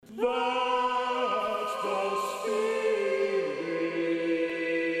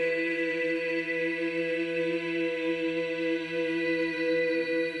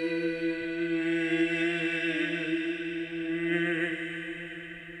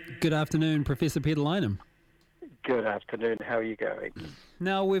Good afternoon, Professor Peter Lynham. Good afternoon. How are you going?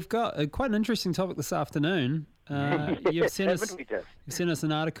 Now, we've got quite an interesting topic this afternoon. You've sent us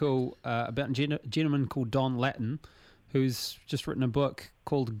an article about a gentleman called Don Lattin, who's just written a book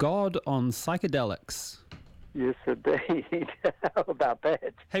called God on Psychedelics. Yes, indeed. How about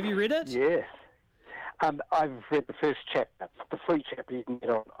that? Have you read it? Yes. I've read the first chapter, the free chapter you can get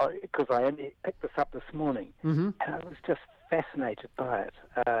on, because I only picked this up this morning, and I was just fascinated by it.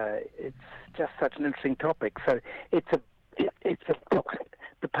 It's just such an interesting topic. So it's a book.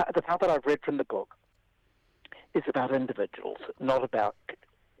 The part that I've read from the book is about individuals, not about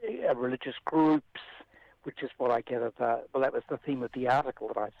religious groups, which is what I get. That was the theme of the article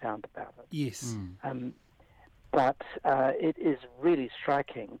that I found about it. Yes. But it is really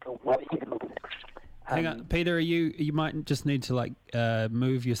striking. Hang on, Peter. You might just need to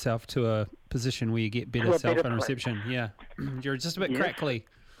move yourself to a position where you get better cell phone reception. Yeah, you're just a bit crackly.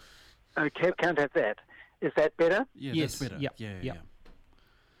 Okay, can't have that. Is that better? Yeah, yes. That's better. Yep. Yeah.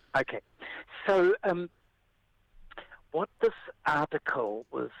 Okay. So what this article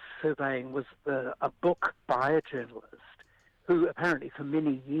was surveying was a book by a journalist who apparently for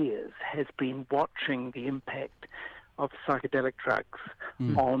many years has been watching the impact of psychedelic drugs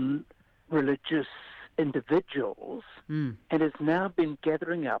on religious individuals and has now been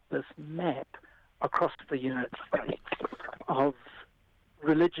gathering up this map across the United States of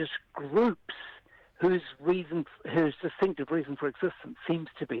religious groups whose distinctive reason for existence seems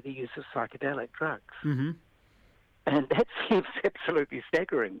to be the use of psychedelic drugs. And that seems absolutely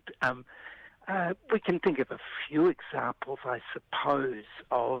staggering. We can think of a few examples, I suppose,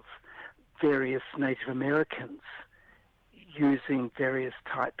 of various Native Americans using various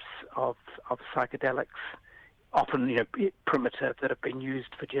types of psychedelics, often primitive, that have been used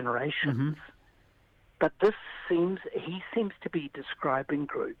for generations. But he seems to be describing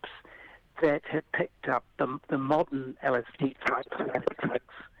groups that have picked up the modern LSD type drugs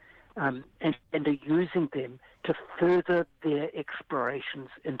and are using them to further their explorations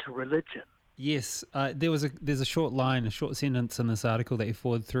into religion. Yes, there's a short sentence in this article that he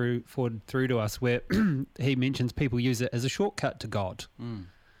forwarded through to us where he mentions people use it as a shortcut to God.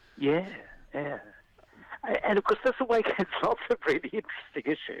 Yeah. And of course this awakens lots of really interesting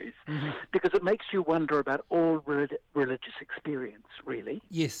issues because it makes you wonder about all religious experience, really.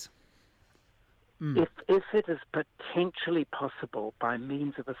 Yes. If it is potentially possible by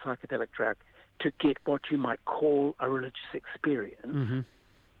means of a psychedelic drug to get what you might call a religious experience,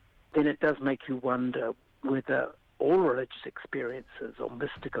 then it does make you wonder whether all religious experiences, or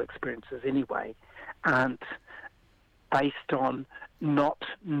mystical experiences anyway, aren't based on not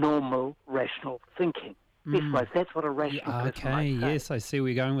normal rational thinking. Yes, that's what a rational person might say. Yes, I see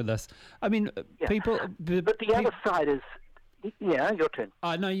where you're going with this. I mean, people... But the other side is... Yeah, your turn.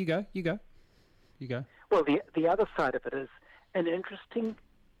 No, you go. Well, the other side of it is an interesting...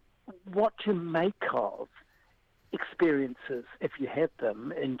 what to make of experiences, if you have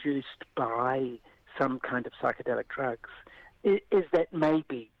them, induced by some kind of psychedelic drugs, is that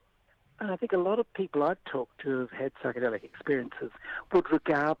maybe, and I think a lot of people I've talked to who've had psychedelic experiences would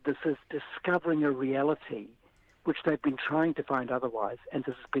regard this as discovering a reality which they've been trying to find otherwise, and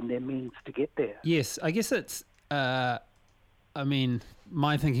this has been their means to get there. Yes, I guess it's, my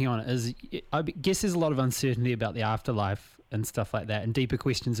thinking on it is, I guess there's a lot of uncertainty about the afterlife and stuff like that, and deeper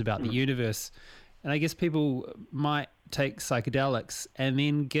questions about the universe. And I guess people might take psychedelics and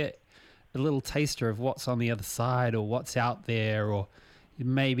then get a little taster of what's on the other side or what's out there, or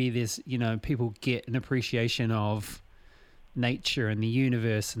maybe there's, people get an appreciation of nature and the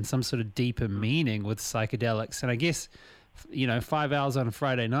universe and some sort of deeper meaning with psychedelics. And I guess, 5 hours on a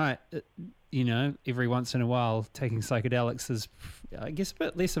Friday night, every once in a while taking psychedelics is, I guess, a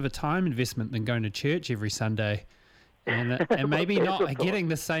bit less of a time investment than going to church every Sunday. And maybe not getting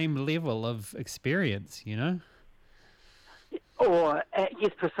the same level of experience, Or,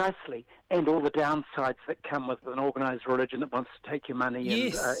 yes, precisely. And all the downsides that come with an organised religion that wants to take your money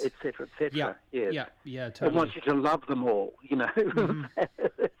and et cetera, et cetera. Yeah, totally. It wants you to love them all,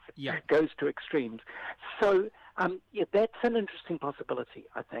 Goes to extremes. So, that's an interesting possibility,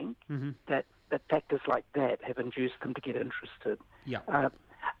 I think, that factors like that have induced them to get interested. Yeah.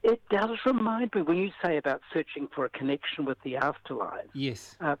 It does remind me, when you say about searching for a connection with the afterlife,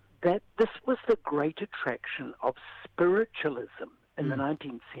 yes, that this was the great attraction of spiritualism in the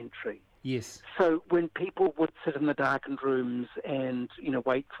 19th century. Yes. So when people would sit in the darkened rooms and,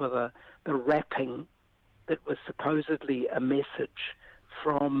 wait for the rapping that was supposedly a message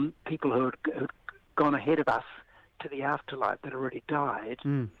from people who had gone ahead of us to the afterlife that already died,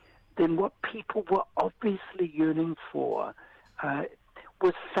 then what people were obviously yearning for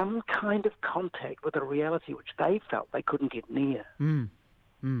was some kind of contact with a reality which they felt they couldn't get near.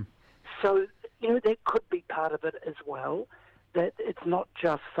 So, that could be part of it as well, that it's not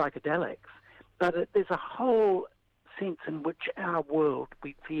just psychedelics, but there's a whole sense in which our world,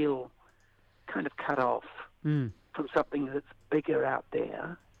 we feel kind of cut off from something that's bigger out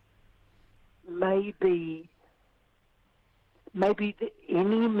there. Maybe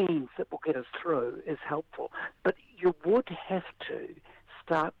any means that will get us through is helpful, but you would have to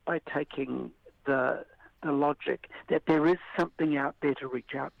start by taking the logic that there is something out there to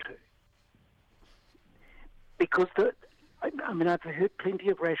reach out to. Because I've heard plenty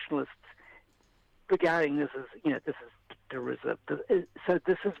of rationalists regarding this as, this is derisive. So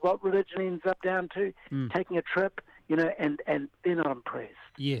this is what religion ends up down to, taking a trip, and they're not impressed.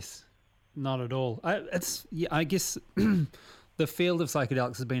 Yes, not at all. I guess the field of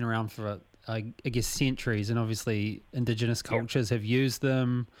psychedelics has been around for, I guess, centuries, and obviously indigenous cultures have used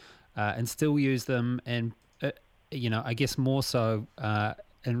them and still use them, and, I guess more so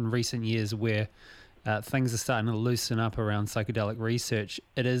in recent years where things are starting to loosen up around psychedelic research.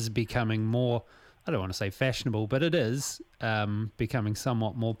 It is becoming more, I don't want to say fashionable, but it is becoming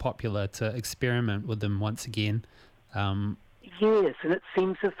somewhat more popular to experiment with them once again. Yes, and it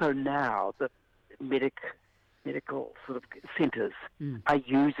seems as though now that medical sort of centres are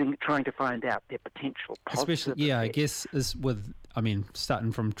trying to find out their potential positive Especially, effects. I guess, is with,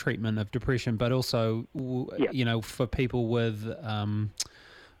 starting from treatment of depression, but also, for people with,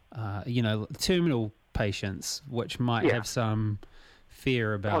 terminal patients, which might have some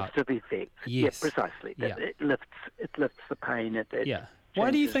fear about positive effects. Yes. Yeah, precisely. It lifts the pain. Why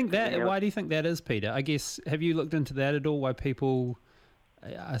do you think that? Why do you think that is, Peter? I guess, have you looked into that at all? Why people?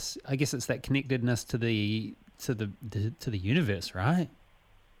 I guess it's that connectedness to the universe, right,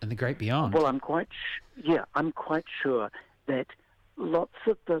 and the great beyond. Well, I'm quite sure that lots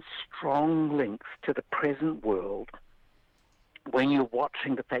of the strong links to the present world, when you're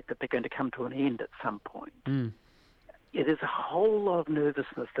watching the fact that they're going to come to an end at some point, it is a whole lot of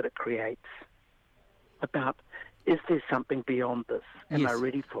nervousness that it creates about, is there something beyond this? Am I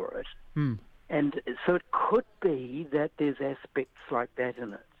ready for it? And so it could be that there's aspects like that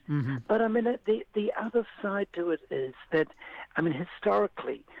in it. Mm-hmm. But the other side to it is that,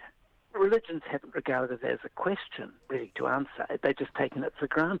 historically, religions haven't regarded it as a question really to answer. They've just taken it for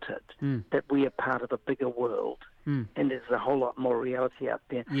granted that we are part of a bigger world, and there's a whole lot more reality out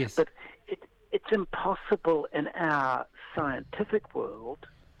there. Yes. But it's impossible in our scientific world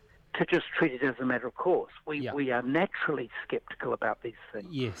to just treat it as a matter of course. We are naturally skeptical about these things.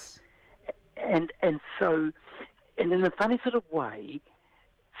 Yes. And so, and in a funny sort of way,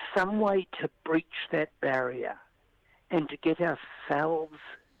 some way to breach that barrier and to get ourselves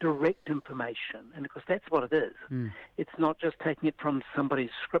direct information, and of course that's what it is. It's not just taking it from somebody's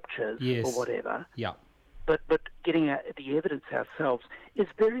scriptures or whatever. Yeah. But getting the evidence ourselves is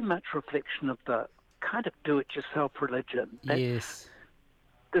very much reflection of the kind of do-it-yourself religion. That's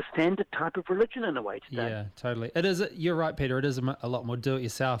the standard type of religion in a way today. Yeah, totally. It is. You're right, Peter. It is a lot more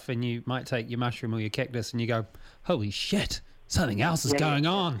do-it-yourself, and you might take your mushroom or your cactus and you go, holy shit, something else is going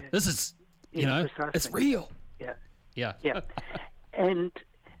on. Yeah. This is, precisely. It's real. Yeah. And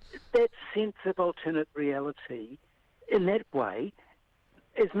that sense of alternate reality in that way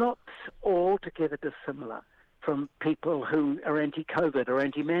is not altogether dissimilar from people who are anti-COVID or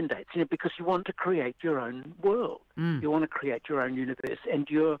anti-mandates, because you want to create your own world. You want to create your own universe, and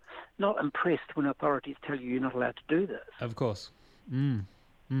you're not impressed when authorities tell you you're not allowed to do this. Of course.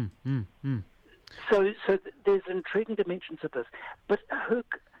 So there's intriguing dimensions of this. But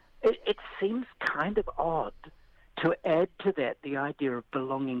it seems kind of odd to add to that the idea of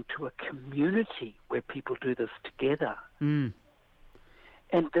belonging to a community where people do this together. And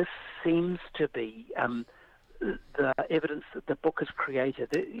this seems to be the evidence that the book has created.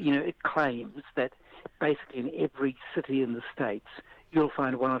 It claims that basically in every city in the States, you'll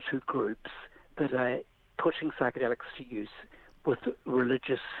find one or two groups that are pushing psychedelics to use with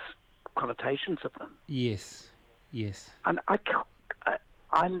religious connotations of them. Yes. And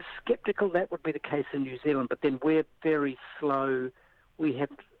I'm sceptical that would be the case in New Zealand, but then we're very slow. We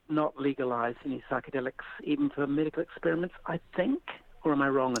have not legalised any psychedelics, even for medical experiments, I think. Or am I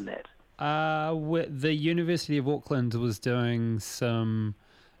wrong in that? The University of Auckland was doing some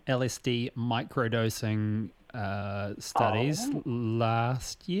LSD microdosing studies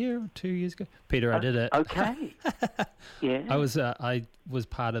last year, 2 years ago. Peter, I did it. Okay. Yeah. I was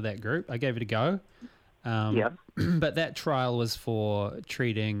part of that group. I gave it a go. But that trial was for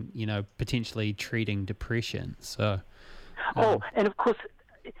potentially treating depression. So. And of course,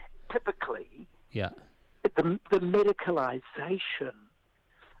 typically. Yeah. The medicalisation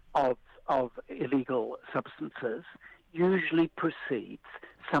of illegal substances usually precedes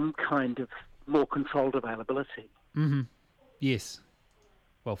some kind of more controlled availability. Mm-hmm. Yes.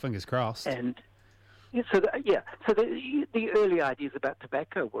 Well, fingers crossed. And so the early ideas about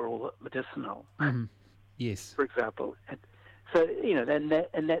tobacco were all medicinal. Mm-hmm. Yes. For example, and so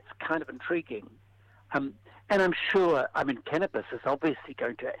and that's kind of intriguing. And I'm sure, cannabis is obviously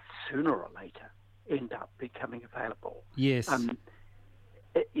going to sooner or later end up becoming available. Yes.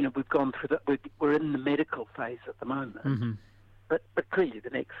 We've gone through we're in the medical phase at the moment. Mm-hmm. But clearly the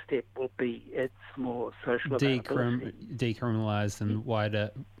next step will be its more social availability. Decriminalised and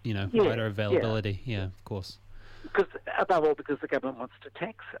wider availability. Yeah, of course. Because the government wants to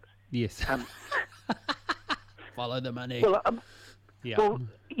tax it. Yes. Follow the money. Well, yeah. Well,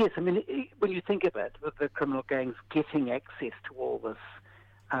 yes. I mean, when you think of it, with the criminal gangs getting access to all this,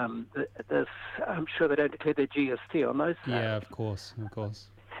 I'm sure they don't declare their GST on those sales. Yeah, of course.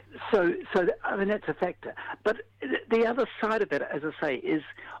 So that's a factor. But the other side of it, as I say, is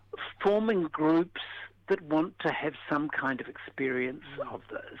forming groups that want to have some kind of experience of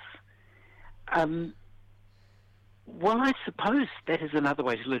this. Well, I suppose that is another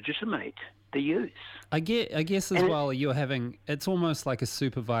way to legitimate the use. I guess as well, you're having, it's almost like a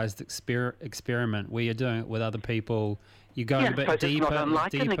supervised experiment where you're doing it with other people. You're going a bit deeper. It's not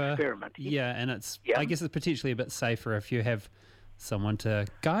unlike an experiment. Yeah, and I guess it's potentially a bit safer if you have someone to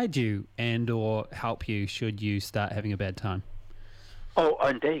guide you and or help you should you start having a bad time. Oh,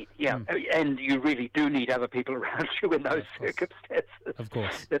 indeed, yeah. And you really do need other people around you in those circumstances. Of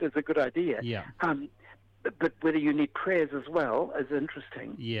course. That is a good idea. Yeah. But whether you need prayers as well is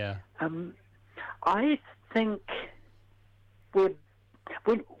interesting. Yeah. I think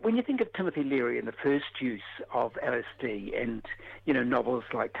when you think of Timothy Leary and the first use of LSD and, novels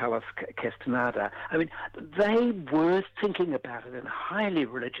like Carlos Castaneda, they were thinking about it in highly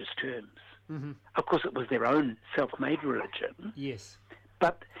religious terms. Mm-hmm. Of course, it was their own self-made religion. Yes.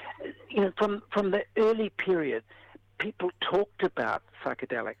 But, from the early period, people talked about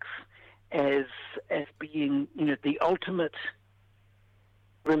psychedelics as being, the ultimate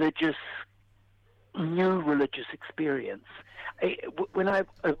new religious experience. When I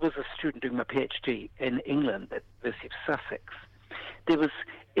was a student doing my PhD in England at the University of Sussex, there was,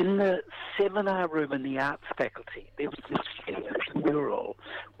 in the seminar room in the arts faculty, there was this mural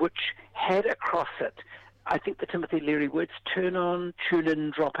which had across it, I think, the Timothy Leary words, turn on, tune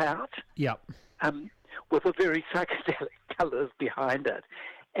in, drop out. Yep. With a very psychedelic colours behind it.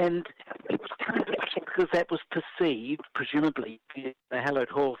 And it was kind of interesting because that was perceived, presumably, in the hallowed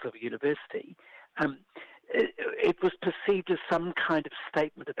halls of a university, it was perceived as some kind of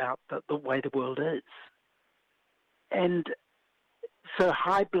statement about the way the world is. And so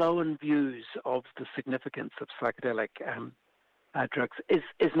high-blown views of the significance of psychedelic drugs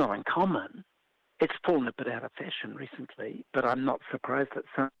is not uncommon. It's fallen a bit out of fashion recently, but I'm not surprised that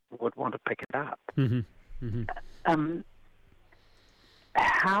some would want to pick it up. Mm-hmm. Mm-hmm.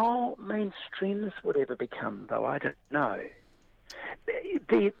 How mainstream this would ever become, though, I don't know.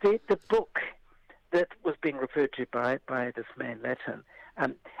 The book that was being referred to by this man Latin,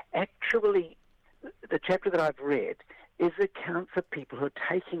 actually, the chapter that I've read is accounts of people who are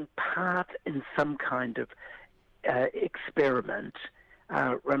taking part in some kind of experiment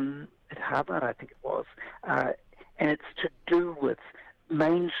run at Harvard, I think it was, and it's to do with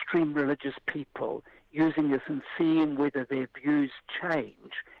mainstream religious people using this and seeing whether their views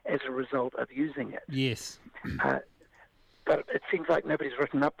change as a result of using it. Yes. But it seems like nobody's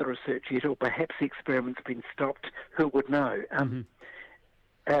written up the research yet, or perhaps the experiment's been stopped. Who would know?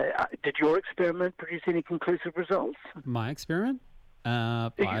 Did your experiment produce any conclusive results? My experiment? I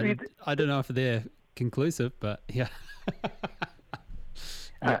don't know if they're conclusive, but yeah.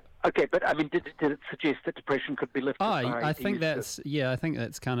 Okay, but did it suggest that depression could be lifted? I think that's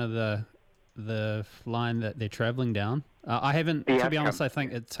kind of the line that they're traveling down. I haven't, to be honest. I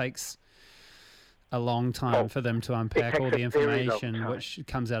think it takes a long time for them to unpack all the information which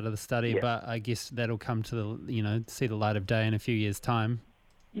comes out of the study, but I guess that'll come to see the light of day in a few years' time.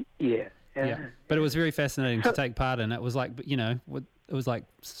 Yeah. But it was very fascinating to take part in. It was like, it was like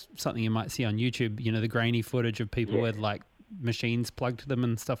something you might see on YouTube, the grainy footage of people with like machines plugged to them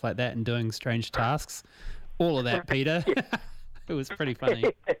and stuff like that and doing strange tasks. All of that, Peter. It was pretty funny.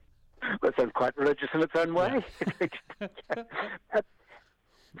 Well, it sounds quite religious in its own way.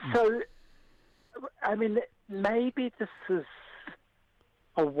 So, maybe this is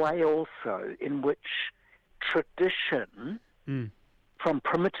a way also in which tradition from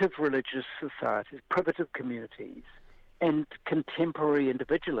primitive religious societies, primitive communities, and contemporary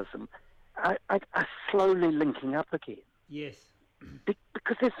individualism are slowly linking up again. Yes. Because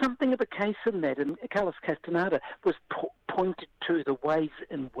because there's something of a case in that, and Carlos Castaneda was pointed to the ways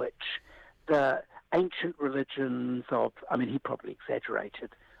in which the ancient religions of, I mean, he probably exaggerated,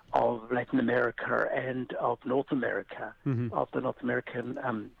 of Latin America and of North America, of the North American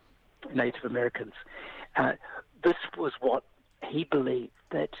Native Americans. This was what he believed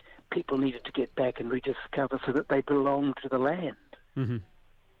that people needed to get back and rediscover so that they belonged to the land. Mm-hmm.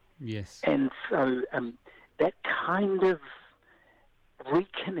 Yes. And so that kind of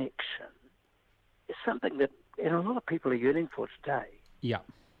reconnection is something that a lot of people are yearning for today. Yeah.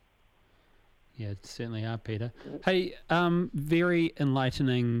 Yeah, certainly are, Peter. Hey, very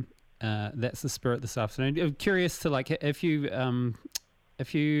enlightening. That's the spirit this afternoon. I'm curious to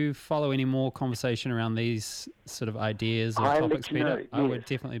if you follow any more conversation around these sort of ideas or topics, Peter. I would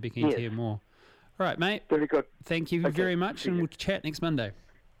definitely be keen to hear more. All right, mate. Very good. Thank you very much, and we'll chat next Monday.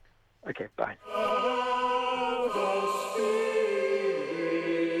 Okay, bye.